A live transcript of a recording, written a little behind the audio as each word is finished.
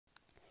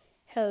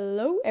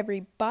Hello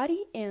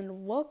everybody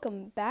and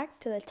welcome back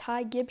to the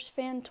Ty Gibbs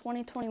Fan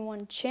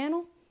 2021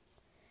 channel.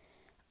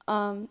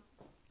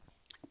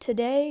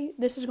 Today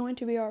this is going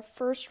to be our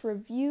first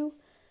review.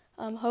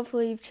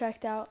 Hopefully you've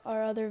checked out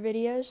our other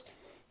videos.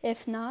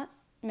 If not,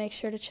 make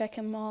sure to check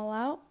them all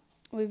out.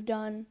 We've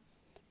done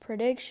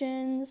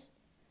predictions.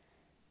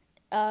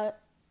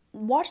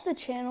 Watch the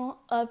channel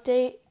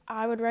update.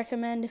 I would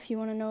recommend if you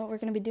want to know what we're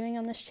going to be doing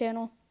on this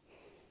channel.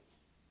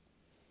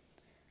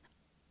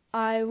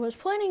 I was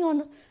planning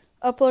on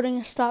uploading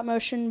a stop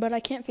motion, but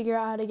I can't figure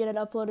out how to get it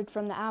uploaded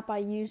from the app I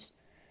use.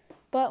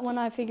 But when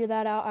I figure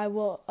that out, I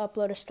will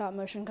upload a stop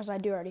motion because I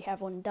do already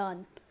have one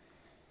done.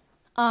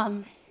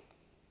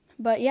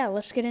 But yeah,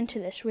 let's get into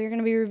this. We're going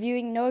to be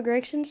reviewing Noah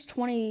Gragson's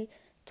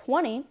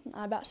 2020,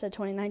 I about said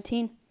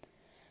 2019,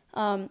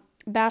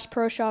 Bass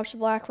Pro Shops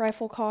Black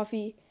Rifle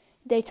Coffee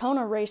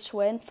Daytona race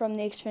win from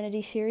the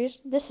Xfinity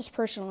series. This is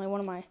personally one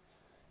of my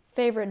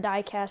favorite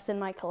die-cast in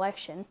my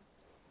collection.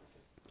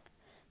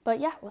 But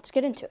yeah, let's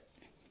get into it.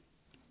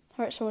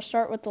 All right, so we'll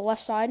start with the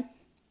left side.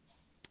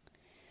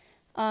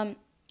 It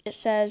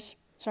says,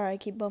 sorry, I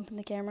keep bumping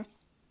the camera.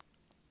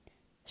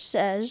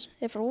 Says,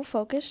 if it will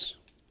focus.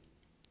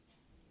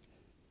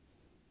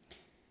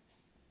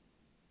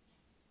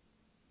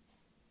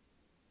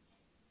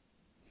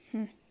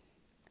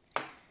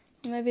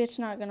 Maybe it's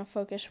not going to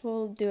focus.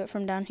 We'll do it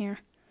from down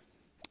here.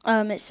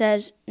 It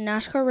says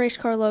NASCAR race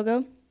car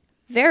logo,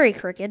 very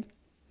crooked.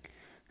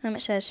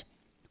 It says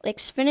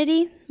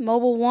Xfinity,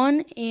 Mobile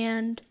 1,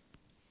 and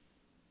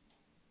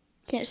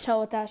can't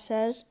tell what that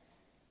says.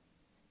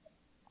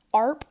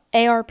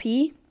 ARP.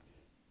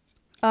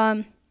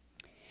 And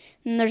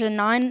there's a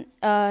 9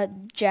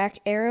 jack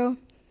arrow,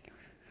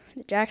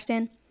 the jack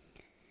stand,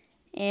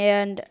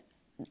 and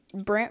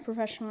Brant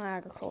Professional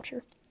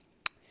Agriculture.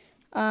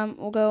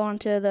 We'll go on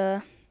to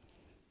the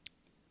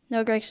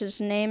Noah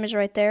Gragson's name is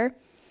right there.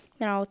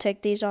 Then I'll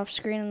take these off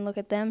screen and look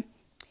at them.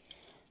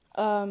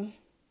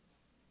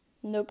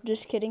 Nope,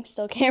 just kidding.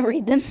 Still can't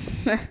read them.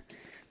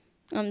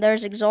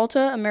 There's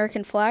Exalta,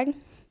 American flag,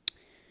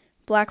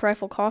 Black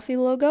Rifle Coffee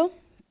logo.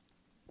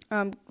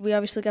 We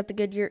obviously got the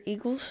Goodyear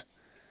Eagles.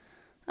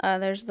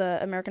 There's the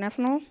American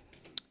ethanol.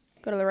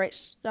 Go to the right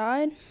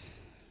side.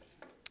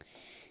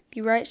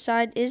 The right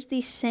side is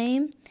the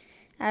same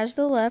as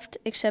the left,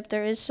 except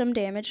there is some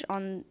damage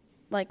on,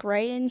 like,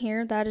 right in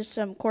here. That is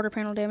some quarter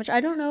panel damage.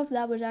 I don't know if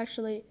that was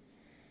actually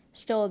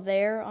still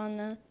there on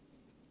the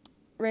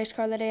race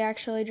car that I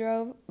actually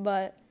drove,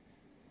 but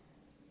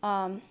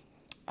I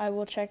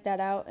will check that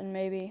out and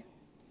maybe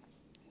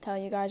tell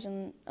you guys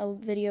in a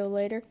video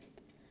later.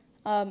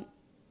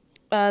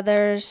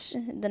 There's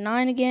the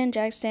 9 again,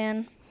 jack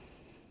stand,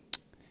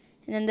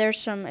 and then there's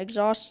some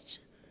exhaust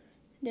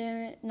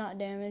damage, not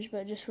damage,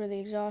 but just where the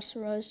exhaust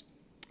was.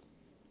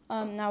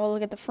 Now we'll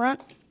look at the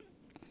front.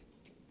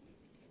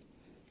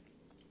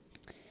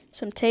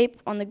 Some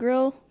tape on the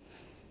grill,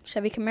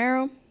 Chevy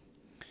Camaro.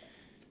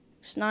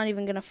 It's not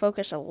even going to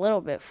focus a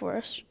little bit for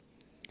us.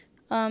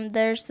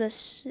 There's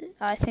this,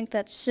 I think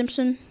that's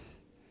Simpson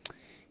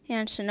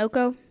and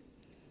Sunoco.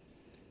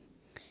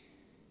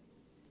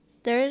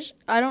 I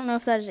don't know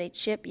if that is a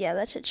chip. Yeah,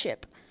 that's a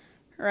chip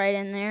right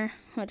in there,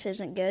 which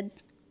isn't good.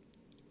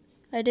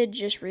 I did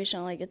just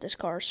recently get this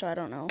car, so I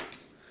don't know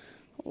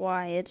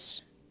why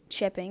it's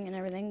chipping and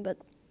everything, but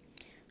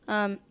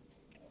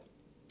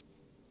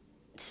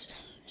it's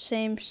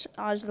same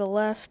as the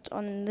left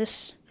on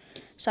this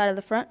side of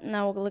the front.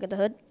 Now we'll look at the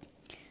hood.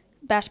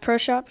 Bass Pro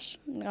Shops,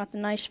 we got the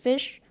nice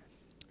fish.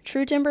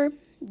 True Timber,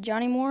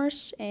 Johnny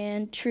Morris,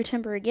 and True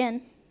Timber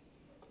again.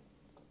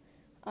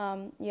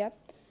 Yep.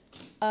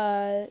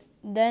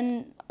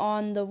 Then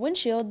on the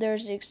windshield,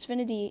 there's the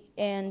Xfinity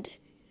and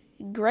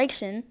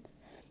Gragson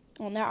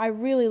on there. I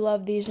really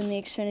love these in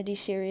the Xfinity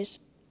series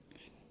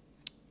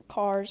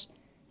cars.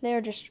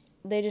 They just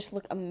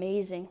look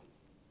amazing.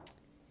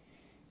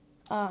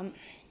 And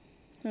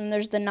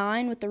there's the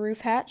 9 with the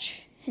roof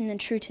hatch, and then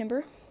True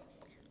Timber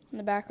on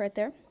the back right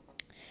there.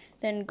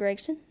 Then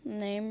Gragson,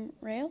 name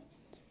rail.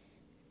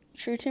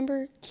 True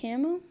Timber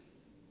camo.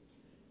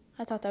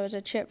 I thought that was a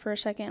chip for a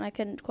second. I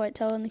couldn't quite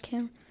tell in the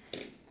camera.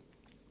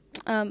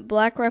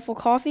 Black Rifle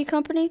Coffee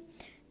Company,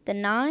 the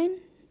 9,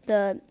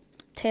 the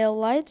tail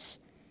lights,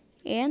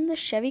 and the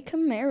Chevy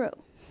Camaro,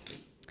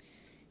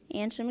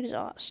 and some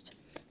exhaust.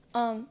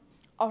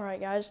 Alright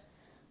guys,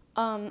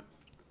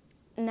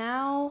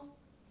 now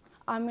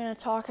I'm going to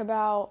talk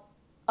about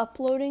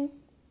uploading.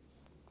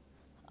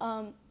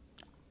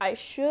 I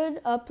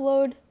should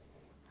upload,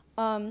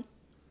 I'm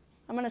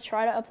going to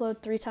try to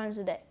upload 3 times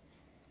a day.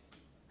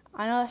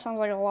 I know that sounds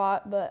like a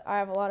lot, but I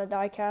have a lot of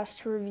die-cast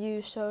to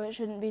review, so it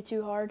shouldn't be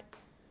too hard.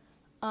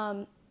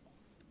 I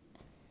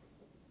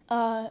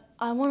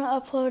want to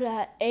upload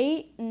at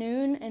 8,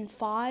 noon, and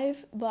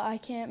 5, but I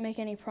can't make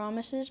any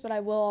promises, but I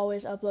will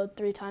always upload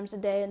 3 times a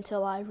day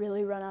until I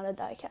really run out of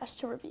die-cast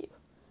to review.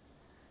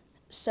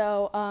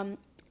 So,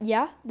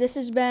 yeah, this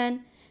has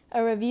been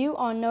a review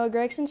on Noah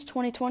Gragson's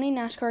 2020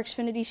 NASCAR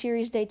Xfinity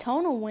Series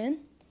Daytona win.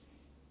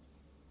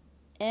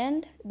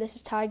 And this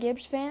is Ty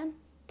Gibbs Fan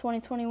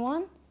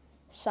 2021.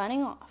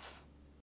 signing off.